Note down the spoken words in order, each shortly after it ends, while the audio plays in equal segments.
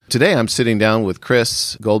Today, I'm sitting down with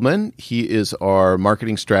Chris Goldman. He is our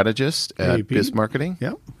marketing strategist at Biz Marketing.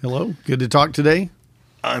 Yeah. Hello. Good to talk today.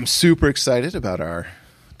 I'm super excited about our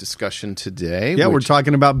discussion today. Yeah, we're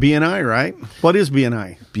talking about BNI, right? What is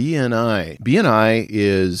BNI? BNI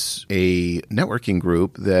is a networking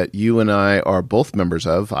group that you and I are both members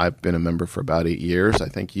of. I've been a member for about 8 years. I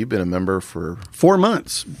think you've been a member for 4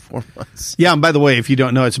 months. 4 months. Yeah, and by the way, if you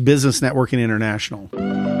don't know, it's Business Networking International.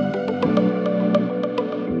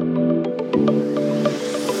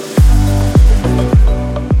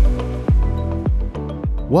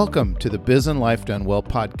 Welcome to the Biz and Life Done Well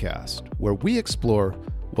podcast, where we explore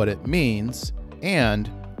what it means and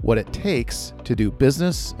what it takes to do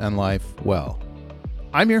business and life well.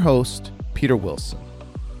 I'm your host, Peter Wilson.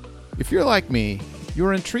 If you're like me,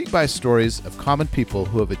 you're intrigued by stories of common people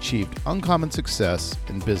who have achieved uncommon success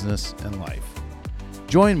in business and life.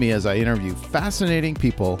 Join me as I interview fascinating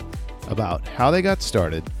people about how they got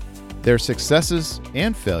started, their successes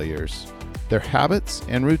and failures, their habits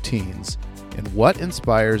and routines, and what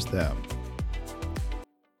inspires them.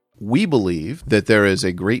 We believe that there is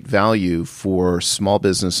a great value for small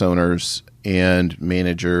business owners and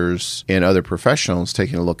managers and other professionals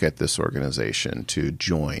taking a look at this organization to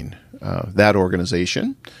join that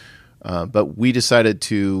organization. But we decided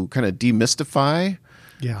to kind of demystify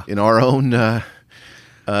in our own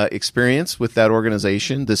experience with that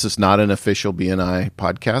organization. This is not an official BNI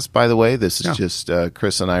podcast, by the way. This is just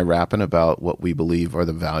Chris and I rapping about what we believe are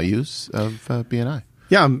the values of BNI.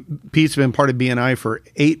 Yeah, Pete's been part of BNI for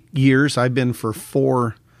 8 years. I've been for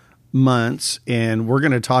 4 months, and we're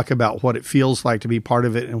going to talk about what it feels like to be part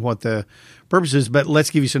of it and what the purpose is. But let's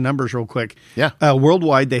give you some numbers real quick. Yeah.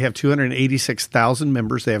 Worldwide, they have 286,000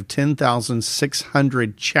 members. They have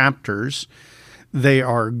 10,600 chapters. They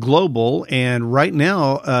are global, and right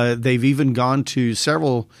now they've even gone to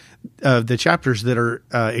several of the chapters that are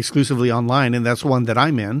exclusively online, and that's one that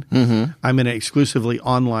I'm in. Mm-hmm. I'm in it exclusively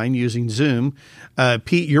online using Zoom.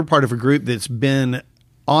 Pete, you're part of a group that's been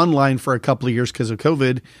online for a couple of years because of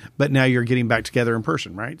COVID, but now you're getting back together in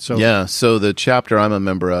person, right? So the chapter I'm a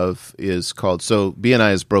member of is called, so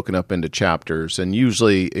BNI is broken up into chapters, and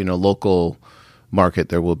usually in a local market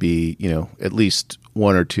there will be, at least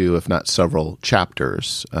one or two, if not several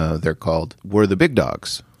chapters. They're called. We're the big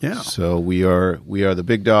dogs. Yeah. So we are the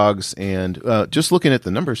big dogs. And just looking at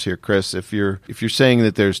the numbers here, Chris, if you're saying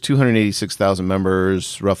that there's 286,000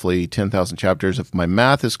 members, roughly 10,000 chapters, if my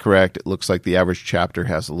math is correct, it looks like the average chapter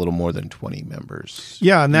has a little more than 20 members.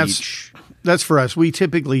 Yeah, and that's for us. We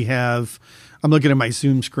typically have. I'm looking at my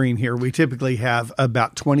Zoom screen here. We typically have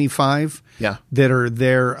about 25 that are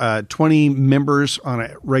there, 20 members on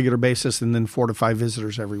a regular basis, and then 4 to 5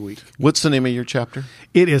 visitors every week. What's the name of your chapter?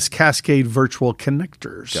 It is Cascade Virtual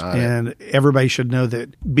Connectors. And everybody should know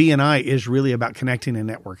that BNI is really about connecting and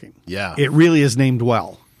networking. Yeah. It really is named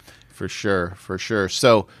well. For sure.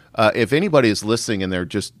 So if anybody is listening and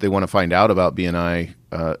they want to find out about BNI,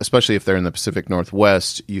 especially if they're in the Pacific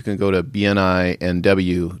Northwest, you can go to bninw.com.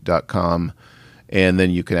 And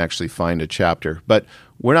then you can actually find a chapter. But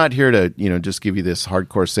we're not here to, just give you this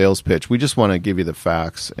hardcore sales pitch. We just want to give you the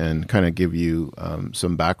facts and kind of give you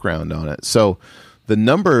some background on it. So the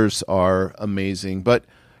numbers are amazing. But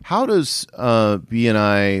how does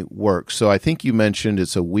BNI work? So I think you mentioned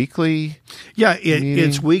it's a weekly meeting?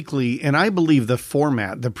 It's weekly. And I believe the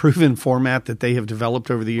proven format that they have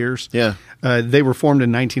developed over the years, they were formed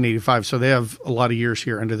in 1985. So they have a lot of years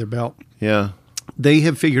here under their belt. Yeah. They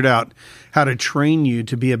have figured out how to train you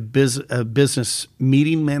to be a business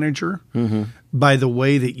meeting manager by the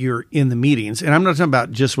way that you're in the meetings. And I'm not talking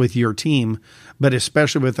about just with your team, but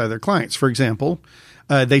especially with other clients. For example,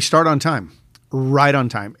 they start on time, right on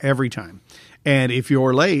time, every time. And if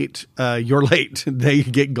you're late, you're late. They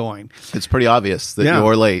get going. It's pretty obvious that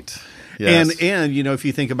you're late. Yes. And if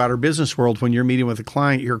you think about our business world, when you're meeting with a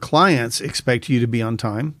client, your clients expect you to be on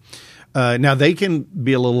time. Now they can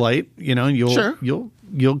be a little late, and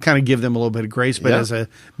you'll kind of give them a little bit of grace. But as a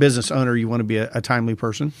business owner, you want to be a timely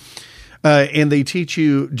person. And they teach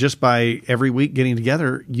you just by every week getting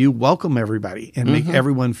together, you welcome everybody and make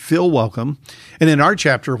everyone feel welcome. And in our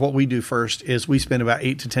chapter, what we do first is we spend about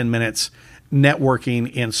 8 to 10 minutes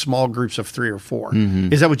networking in small groups of 3 or 4.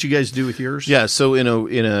 Is that what you guys do with yours? Yeah. So in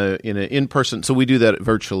a in-person, so we do that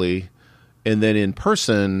virtually, and then in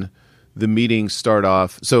person, the meetings start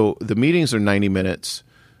off. So the meetings are 90 minutes,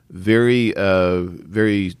 very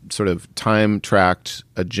sort of time-tracked,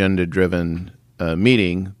 agenda-driven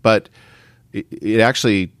meeting, but it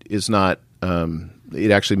actually is not.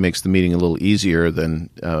 It actually makes the meeting a little easier than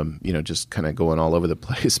just kind of going all over the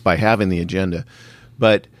place by having the agenda.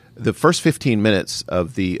 But the first 15 minutes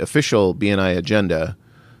of the official BNI agenda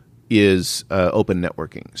is open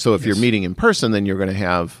networking. So if you're meeting in person, then you're going to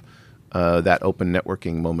have that open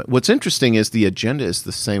networking moment. What's interesting is the agenda is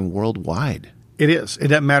the same worldwide. It is. It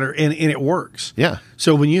doesn't matter, and it works. Yeah.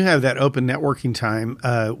 So when you have that open networking time,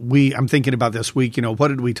 I'm thinking about this week. What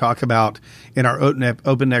did we talk about in our open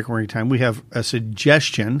networking time? We have a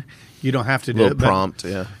suggestion. You don't have to do it. Prompt.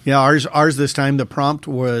 Yeah. Yeah. Ours this time. The prompt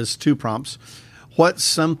was 2 prompts. What's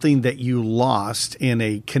something that you lost in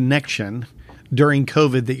a connection during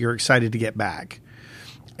COVID that you're excited to get back?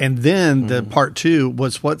 And then the part 2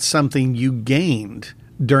 was what's something you gained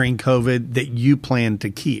during COVID that you plan to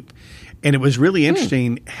keep. And it was really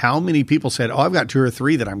interesting how many people said, I've got 2 or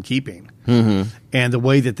 3 that I'm keeping. And the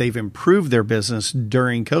way that they've improved their business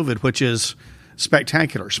during COVID, which is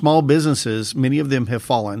spectacular. Small businesses, many of them have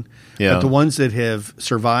fallen. But the ones that have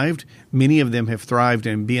survived, many of them have thrived.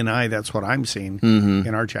 And BNI, that's what I'm seeing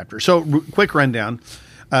in our chapter. So quick rundown.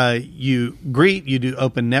 You greet, you do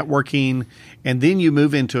open networking, and then you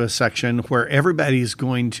move into a section where everybody's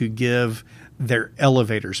going to give their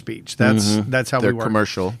elevator speech. That's how Their we work.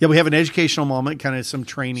 commercial. Yeah, we have an educational moment, kind of some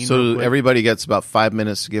training. So everybody gets about 5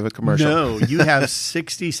 minutes to give a commercial. No, you have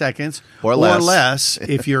 60 seconds or less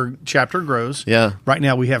if your chapter grows. Yeah. Right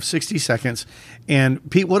now we have 60 seconds.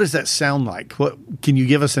 And Pete, what does that sound like? Can you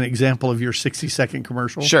give us an example of your 60-second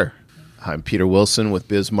commercial? Sure. I'm Peter Wilson with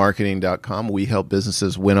bizmarketing.com. We help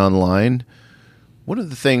businesses win online. One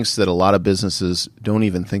of the things that a lot of businesses don't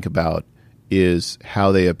even think about is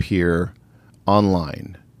how they appear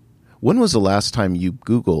online. When was the last time you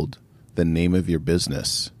Googled the name of your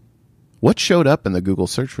business? What showed up in the Google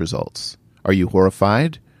search results? Are you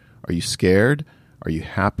horrified? Are you scared? Are you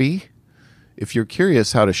happy? If you're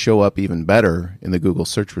curious how to show up even better in the Google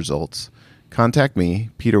search results, contact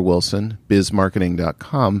me, Peter Wilson,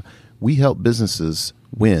 bizmarketing.com. We help businesses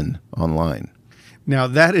win online. Now,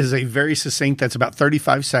 that is a very succinct, that's about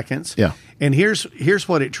 35 seconds. Yeah. And here's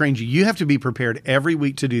what it trains you. You have to be prepared every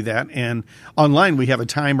week to do that. And online, we have a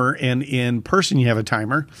timer, and in person, you have a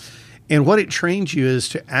timer. And what it trains you is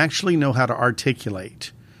to actually know how to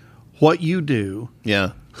articulate what you do,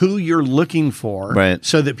 who you're looking for, right,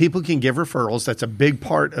 so that people can give referrals. That's a big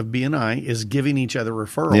part of BNI, is giving each other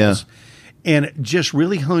referrals. Yeah. And just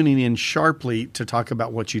really honing in sharply to talk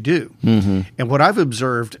about what you do. And what I've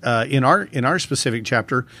observed in our specific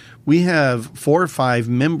chapter, we have 4 or 5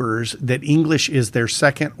 members that English is their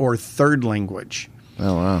second or third language.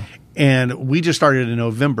 Oh, wow. And we just started in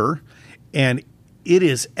November, and it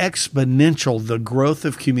is exponential, the growth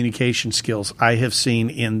of communication skills I have seen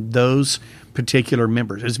in those particular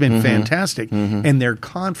members. It's been fantastic. And their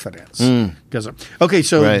confidence goes up. Okay,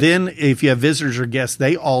 so then if you have visitors or guests,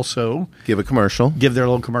 they also give a commercial, give their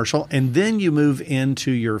little commercial, and then you move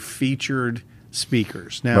into your featured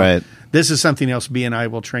speakers. Now, this is something else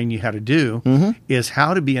BNI will train you how to do, is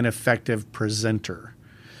how to be an effective presenter.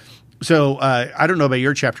 So I don't know about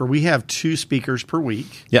your chapter. We have 2 speakers per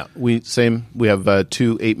week. Yeah, we have 2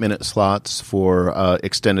 8-minute slots for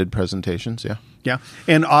extended presentations. Yeah,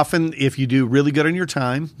 and often if you do really good on your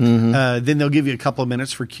time, then they'll give you a couple of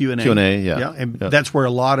minutes for Q&A. And that's where a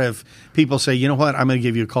lot of people say, you know what, I'm going to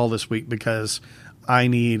give you a call this week because I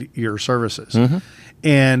need your services.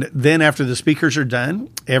 And then after the speakers are done,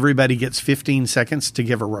 everybody gets 15 seconds to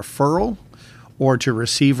give a referral or to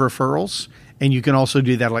receive referrals. And you can also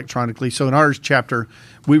do that electronically. So in our chapter,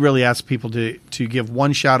 we really ask people to give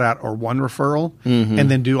one shout out or one referral,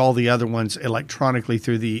 and then do all the other ones electronically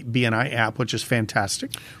through the BNI app, which is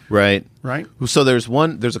fantastic. Right. So there's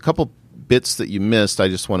a couple bits that you missed. I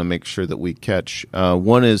just want to make sure that we catch.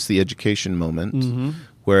 One is the education moment,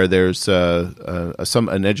 where there's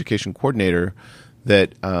an education coordinator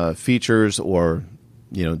that features or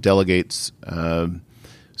delegates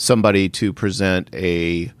somebody to present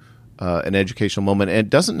an educational moment. And it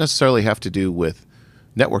doesn't necessarily have to do with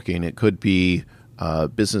networking. It could be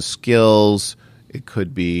business skills. It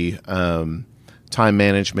could be time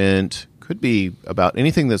management. Could be about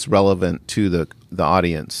anything that's relevant to the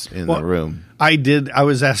audience in the room. I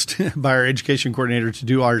was asked by our education coordinator to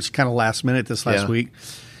do ours kind of last minute this last week.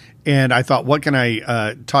 And I thought, what can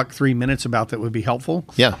I talk 3 minutes about that would be helpful?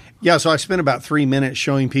 Yeah, so I spent about 3 minutes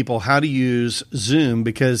showing people how to use Zoom,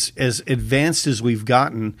 because as advanced as we've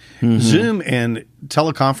gotten, Zoom and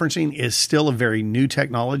teleconferencing is still a very new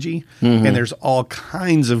technology, and there's all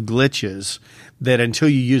kinds of glitches that until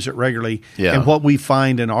you use it regularly. And what we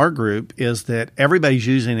find in our group is that everybody's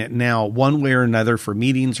using it now one way or another for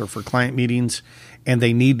meetings or for client meetings, and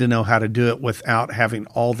they need to know how to do it without having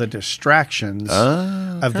all the distractions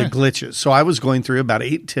of the glitches. So I was going through about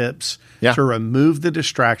 8 tips to remove the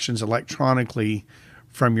distractions electronically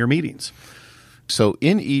from your meetings. So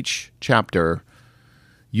in each chapter,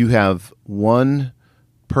 you have one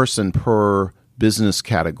person per business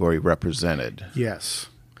category represented. Yes.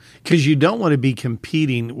 Because you don't want to be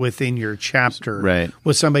competing within your chapter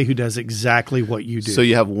with somebody who does exactly what you do. So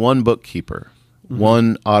you have one bookkeeper,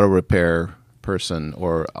 one auto repair person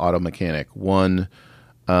or auto mechanic, one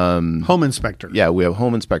home inspector. Yeah, we have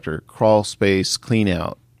home inspector, crawl space, clean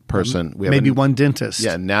out person. We have maybe one dentist.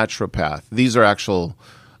 Yeah, naturopath. These are actual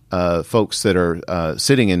folks that are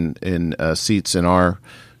sitting in seats in our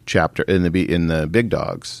chapter in the big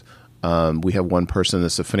dogs. We have one person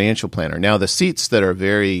that's a financial planner. Now, the seats that are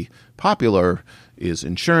very popular is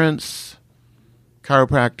insurance,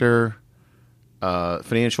 chiropractor,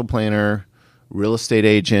 financial planner, real estate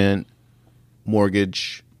agent,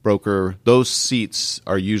 mortgage broker. Those seats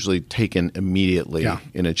are usually taken immediately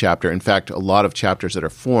in a chapter. In fact, a lot of chapters that are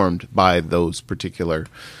formed by those particular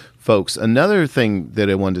folks. Another thing that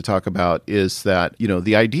I wanted to talk about is that,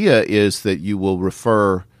 the idea is that you will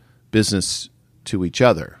refer business to each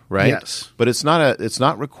other, right? Yes. But there's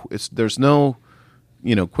no,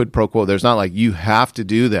 quid pro quo. There's not like you have to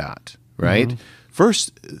do that, right? Mm-hmm.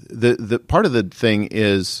 First, the part of the thing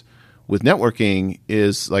is with networking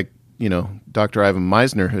is like, Dr. Ivan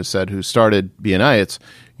Meisner who started BNI, it's,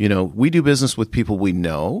 we do business with people we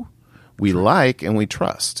know, we like, and we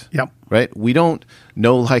trust. Yep. Right? We don't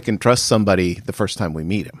know, like, and trust somebody the first time we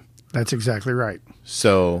meet him. That's exactly right.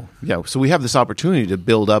 So we have this opportunity to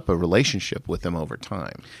build up a relationship with them over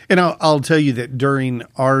time. And I'll tell you that during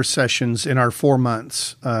our sessions in our 4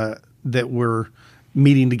 months that we're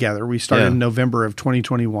meeting together, we started in November of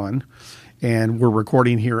 2021, and we're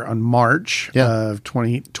recording here on March of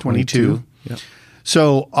 2022. Yeah.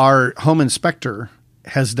 So our home inspector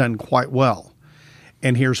has done quite well.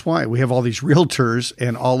 And here's why. We have all these realtors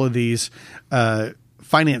and all of these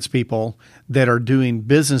finance people that are doing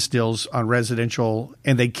business deals on residential,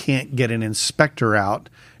 and they can't get an inspector out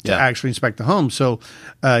to actually inspect the home. So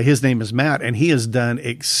his name is Matt, and he has done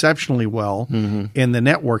exceptionally well in the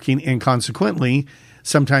networking. And consequently,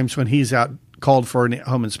 sometimes when he's out called for a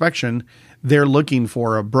home inspection, they're looking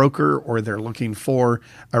for a broker or they're looking for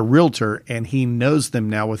a realtor, and he knows them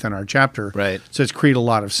now within our chapter. Right. So it's created a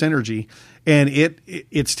lot of synergy. And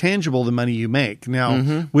it's tangible, the money you make.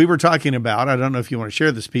 Now, we were talking about, I don't know if you want to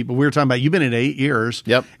share this, Pete, but we were talking about, you've been at 8 years.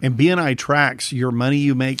 Yep. And BNI tracks your money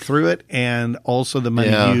you make through it and also the money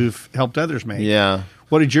you've helped others make. Yeah.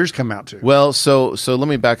 What did yours come out to? Well, so let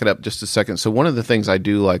me back it up just a second. So one of the things I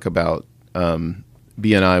do like about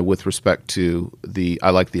BNI with respect to I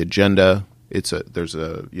like the agenda. There's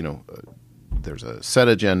a set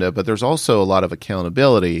agenda, but there's also a lot of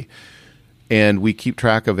accountability. And we keep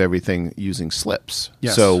track of everything using slips.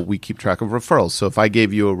 Yes. So we keep track of referrals. So if I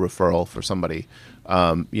gave you a referral for somebody,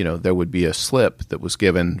 there would be a slip that was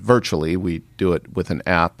given virtually. We do it with an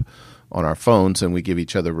app on our phones, and we give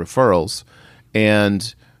each other referrals.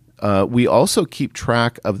 And we also keep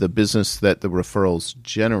track of the business that the referrals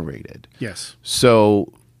generated. Yes.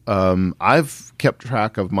 So I've kept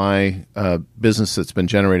track of my business that's been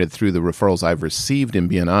generated through the referrals I've received in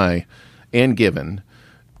BNI and given.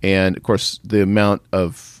 And, of course, the amount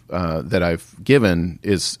of that I've given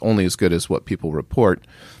is only as good as what people report.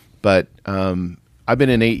 But I've been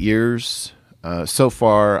in 8 years. So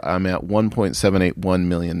far, I'm at $1.781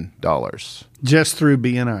 million. Just through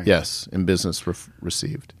BNI? Yes, in business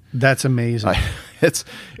received. That's amazing.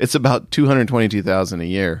 It's about $222,000 a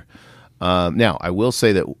year. Now, I will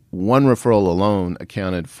say that one referral alone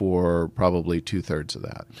accounted for probably 2/3 of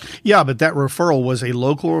that. Yeah, but that referral was a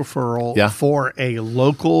local referral for a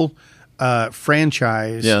local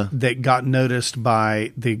franchise that got noticed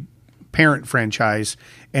by the parent franchise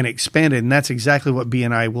and expanded. And that's exactly what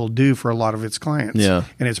BNI will do for a lot of its clients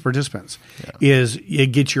and its participants, is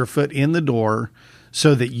it gets your foot in the door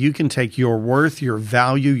so that you can take your worth, your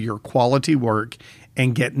value, your quality work,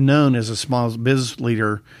 and get known as a small business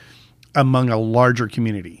leader among a larger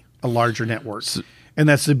community, a larger network. And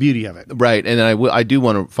that's the beauty of it. Right. And I do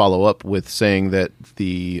want to follow up with saying that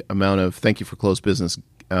the amount of thank you for closed business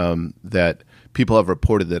that people have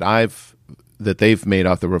reported that they've made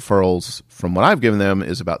off the referrals from what I've given them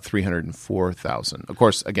is about $304,000. Of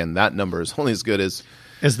course, again, that number is only as good as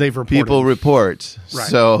they've reported. People report. Right.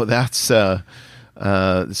 So that's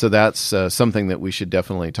something that we should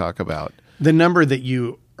definitely talk about. The number that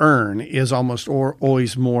you earn is almost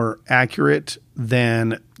always more accurate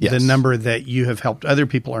than the number that you have helped other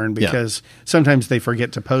people earn, because sometimes they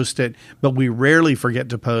forget to post it, but we rarely forget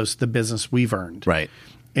to post the business we've earned. Right.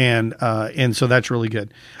 And so that's really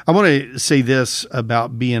good. I want to say this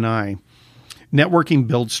about BNI. Networking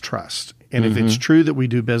builds trust. And if it's true that we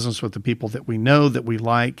do business with the people that we know, that we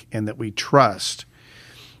like, and that we trust,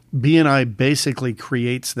 BNI basically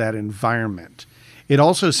creates that environment. It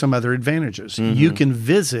also has some other advantages. Mm-hmm. You can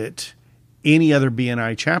visit any other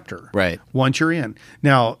BNI chapter once you're in.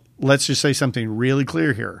 Now, let's just say something really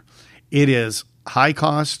clear here. It is high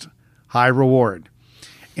cost, high reward.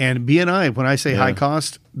 And BNI, when I say high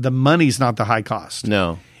cost, the money's not the high cost.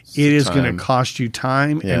 No. It is going to cost you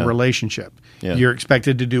time and relationship. Yeah. You're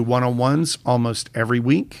expected to do one-on-ones almost every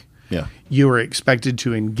week. Yeah. You are expected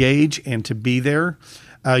to engage and to be there.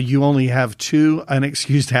 You only have 2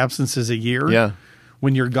 unexcused absences a year. Yeah.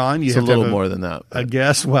 When you're gone, it's have a little more than that. I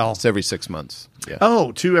guess. Well, it's every 6 months. Yeah.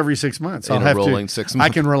 Oh, 2 every 6 months. I'll have rolling 6 months.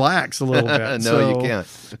 I can relax a little bit. No, you can't.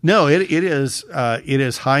 No, it is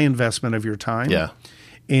high investment of your time. Yeah.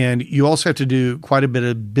 And you also have to do quite a bit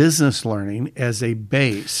of business learning as a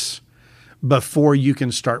base before you can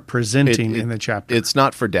start presenting in the chapter. It's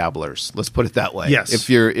not for dabblers. Let's put it that way. Yes. If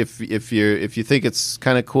you think it's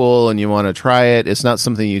kind of cool and you want to try it, it's not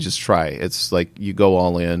something you just try. It's like you go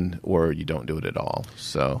all in or you don't do it at all.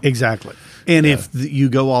 So exactly. And if you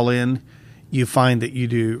go all in, you find that you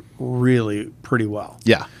do really pretty well.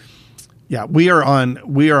 Yeah. Yeah, we are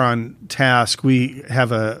on task. We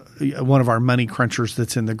have one of our money crunchers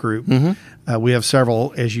that's in the group. Mm-hmm. We have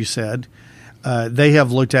several, as you said. They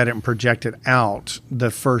have looked at it and projected out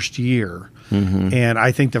the first year. Mm-hmm. And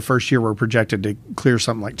I think the first year we're projected to clear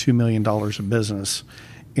something like $2 million of business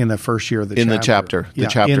in the first year of the chapter. In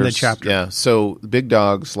the chapter. Yeah. So Big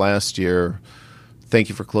Dogs last year, thank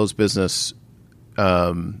you for closed business,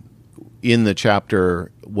 in the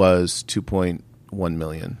chapter was $2.1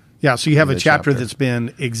 million. Yeah, so you have a chapter that's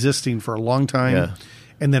been existing for a long time,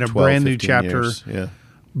 and then a brand new chapter,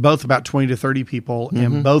 both about 20 to 30 people,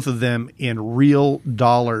 and both of them in real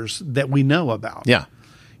dollars that we know about. Yeah.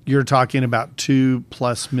 You're talking about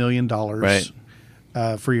 $2+ million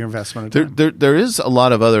for your investment. There is a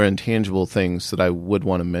lot of other intangible things that I would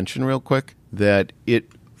want to mention real quick, that it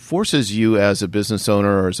forces you as a business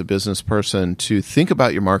owner or as a business person to think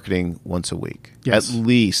about your marketing once a week, at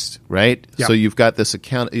least, right? Yeah. So you've got this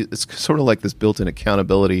it's sort of like this built-in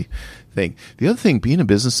accountability thing. The other thing, being a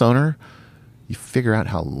business owner, you figure out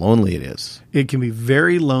how lonely it is. It can be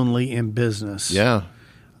very lonely in business. Yeah.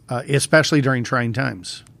 Especially during trying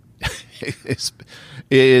times.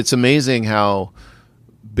 It's amazing how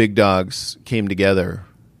Big Dogs came together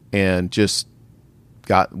and just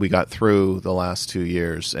we got through the last 2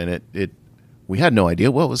 years, and we had no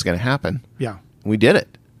idea what was going to happen. Yeah. We did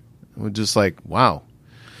it. We're just like, wow.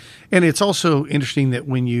 And it's also interesting that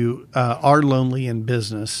when you are lonely in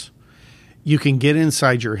business, you can get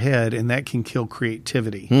inside your head, and that can kill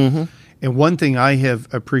creativity. Mm-hmm. And one thing I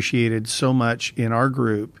have appreciated so much in our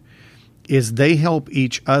group is they help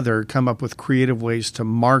each other come up with creative ways to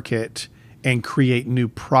market and create new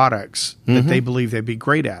products that they believe they'd be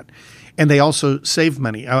great at. And they also save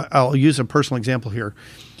money. I'll use a personal example here.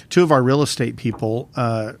 2 of our real estate people,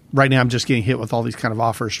 right now I'm just getting hit with all these kind of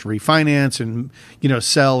offers to refinance and,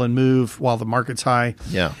 sell and move while the market's high.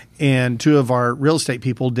 Yeah. And 2 of our real estate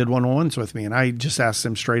people did one-on-ones with me, and I just asked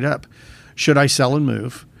them straight up, should I sell and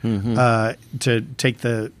move to take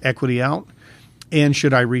the equity out? And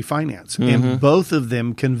should I refinance? And both of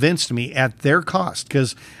them convinced me at their cost,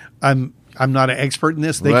 because I'm not an expert in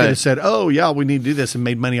this. They could have said, oh, yeah, we need to do this, and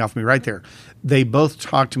made money off me right there. They both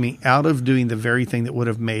talked me out of doing the very thing that would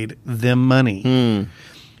have made them money.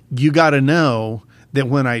 You got to know that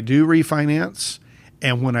when I do refinance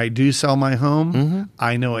and when I do sell my home,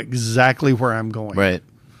 I know exactly where I'm going. Right.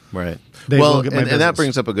 Well, and that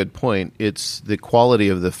brings up a good point. It's the quality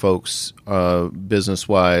of the folks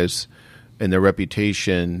business-wise and their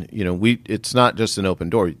reputation. It's not just an open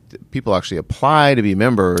door. People actually apply to be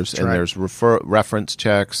members, and there's reference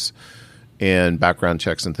checks and background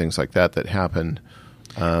checks and things like that happen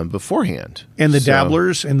beforehand. And the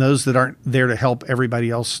dabblers and those that aren't there to help everybody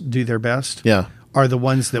else do their best are the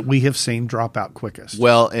ones that we have seen drop out quickest.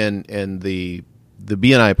 Well, and the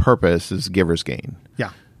BNI purpose is giver's gain.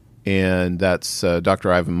 Yeah. And that's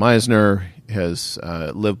Dr. Ivan Meisner has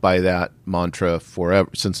lived by that mantra forever,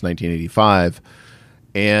 since 1985.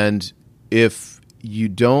 And if you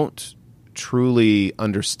don't truly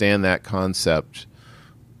understand that concept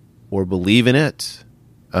or believe in it,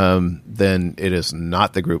 then it is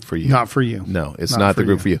not the group for you. Not for you. No, it's not the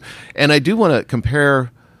group for you. And I do want to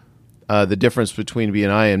compare the difference between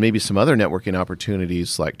BNI and maybe some other networking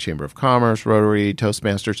opportunities like Chamber of Commerce, Rotary,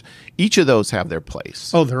 Toastmasters. Each of those have their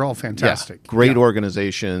place. Oh, they're all fantastic. Yeah, great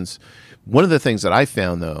organizations. One of the things that I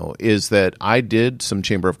found, though, is that I did some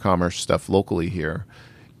Chamber of Commerce stuff locally here,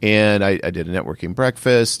 and I did a networking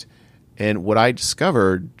breakfast. And what I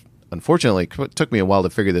discovered, unfortunately, it took me a while to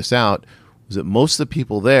figure this out, was that most of the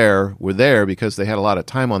people there were there because they had a lot of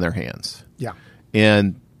time on their hands. Yeah.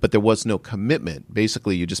 But there was no commitment.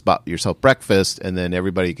 Basically, you just bought yourself breakfast, and then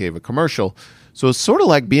everybody gave a commercial. So it's sort of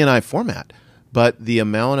like BNI format, but the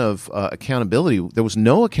amount of accountability, there was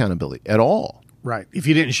no accountability at all. Right. If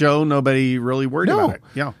you didn't show, nobody really worried about it.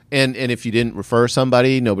 Yeah. And if you didn't refer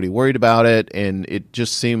somebody, nobody worried about it. And it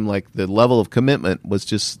just seemed like the level of commitment was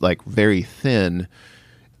just like very thin.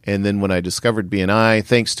 And then when I discovered BNI,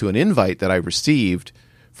 thanks to an invite that I received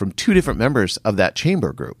from 2 different members of that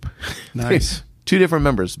chamber group. Nice. 2 different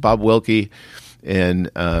members, Bob Wilkie and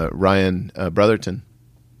Ryan Brotherton.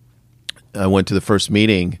 I went to the first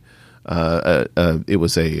meeting. It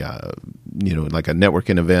was like a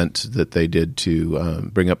networking event that they did to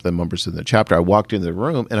bring up the members in the chapter. I walked into the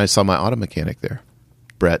room and I saw my auto mechanic there,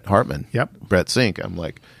 Brett Hartman. Yep. Brett Zink. I'm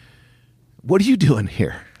like, what are you doing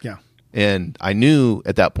here? Yeah. And I knew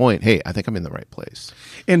at that point, hey, I think I'm in the right place.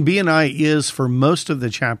 And BNI is, for most of the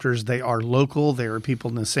chapters, they are local. They are people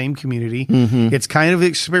in the same community. Mm-hmm. It's kind of an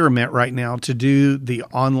experiment right now to do the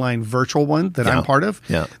online virtual one that I'm part of.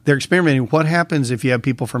 Yeah. They're experimenting. What happens if you have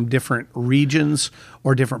people from different regions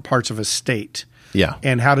or different parts of a state? Yeah.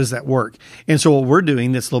 And how does that work? And so what we're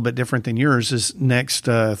doing that's a little bit different than yours is next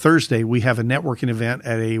Thursday, we have a networking event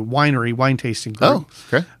at a winery, wine tasting group.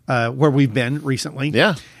 Oh, okay. Where we've been recently.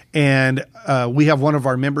 Yeah. And we have one of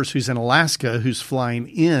our members who's in Alaska who's flying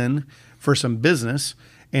in for some business.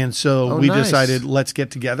 And so we decided, let's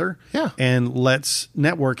get together and let's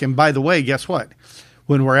network. And by the way, guess what?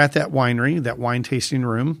 When we're at that winery, that wine tasting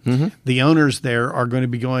room, the owners there are going to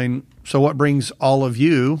be going, so what brings all of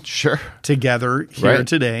you together here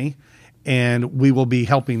today? And we will be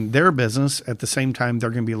helping their business. At the same time, they're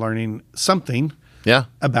going to be learning something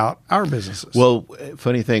about our businesses. Well,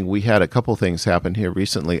 funny thing, we had a couple things happen here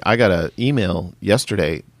recently. I got an email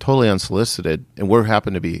yesterday, totally unsolicited, and we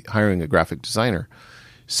happen to be hiring a graphic designer.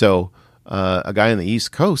 So a guy on the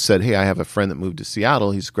East Coast said, hey, I have a friend that moved to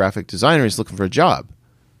Seattle. He's a graphic designer. He's looking for a job.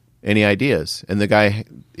 Any ideas? And the guy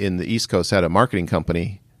in the East Coast had a marketing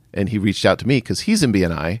company, and he reached out to me because he's in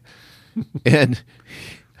BNI. And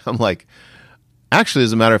I'm like, actually,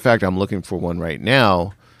 as a matter of fact, I'm looking for one right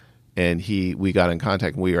now. And we got in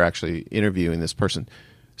contact, and we are actually interviewing this person.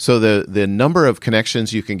 So the number of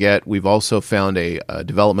connections you can get, we've also found a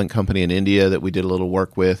development company in India that we did a little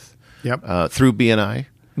work with through BNI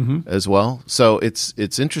as well. So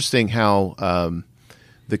it's interesting how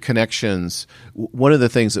the connections. One of the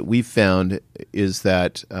things that we've found is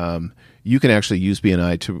that you can actually use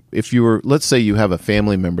BNI to, if you were, let's say you have a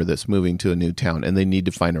family member that's moving to a new town and they need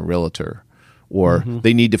to find a realtor, or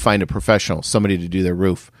they need to find a professional, somebody to do their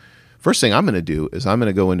roof. First thing I'm going to do is I'm going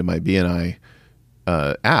to go into my BNI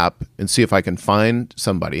app and see if I can find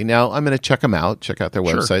somebody. Now, I'm going to check them out, check out their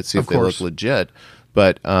website, see if they look legit.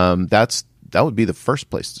 But that would be the first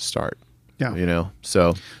place to start. Yeah.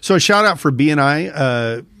 So a shout out for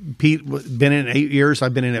BNI. Pete, been in 8 years.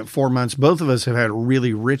 I've been in it 4 months. Both of us have had a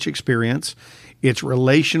really rich experience. It's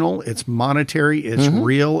relational, it's monetary, it's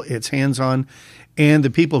real, it's hands-on. And the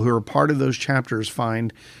people who are part of those chapters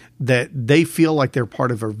find that they feel like they're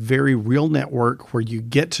part of a very real network where you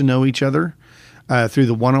get to know each other through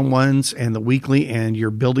the one-on-ones and the weekly, and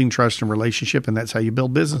you're building trust and relationship, and that's how you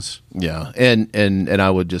build business. Yeah, and I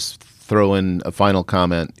would just throw in a final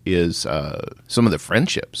comment is some of the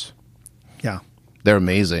friendships. Yeah. They're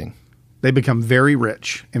amazing. They become very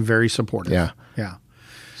rich and very supportive. Yeah. Yeah.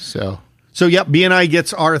 So, yep, BNI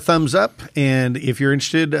gets our thumbs up. And if you're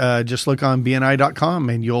interested, just look on BNI.com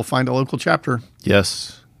and you'll find a local chapter.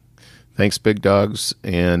 Yes. Thanks, Big Dogs.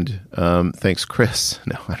 And thanks, Chris.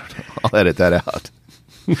 No, I don't know. I'll edit that out.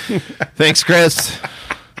 Thanks, Chris.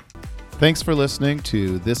 Thanks for listening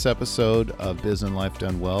to this episode of Biz and Life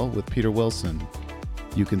Done Well with Peter Wilson.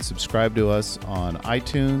 You can subscribe to us on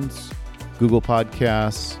iTunes, Google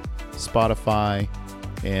Podcasts, Spotify,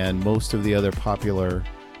 and most of the other popular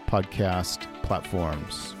podcast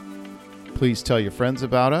platforms. Please tell your friends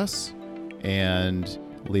about us and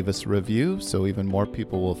leave us a review so even more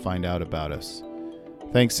people will find out about us.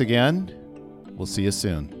 Thanks again. We'll see you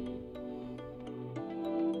soon.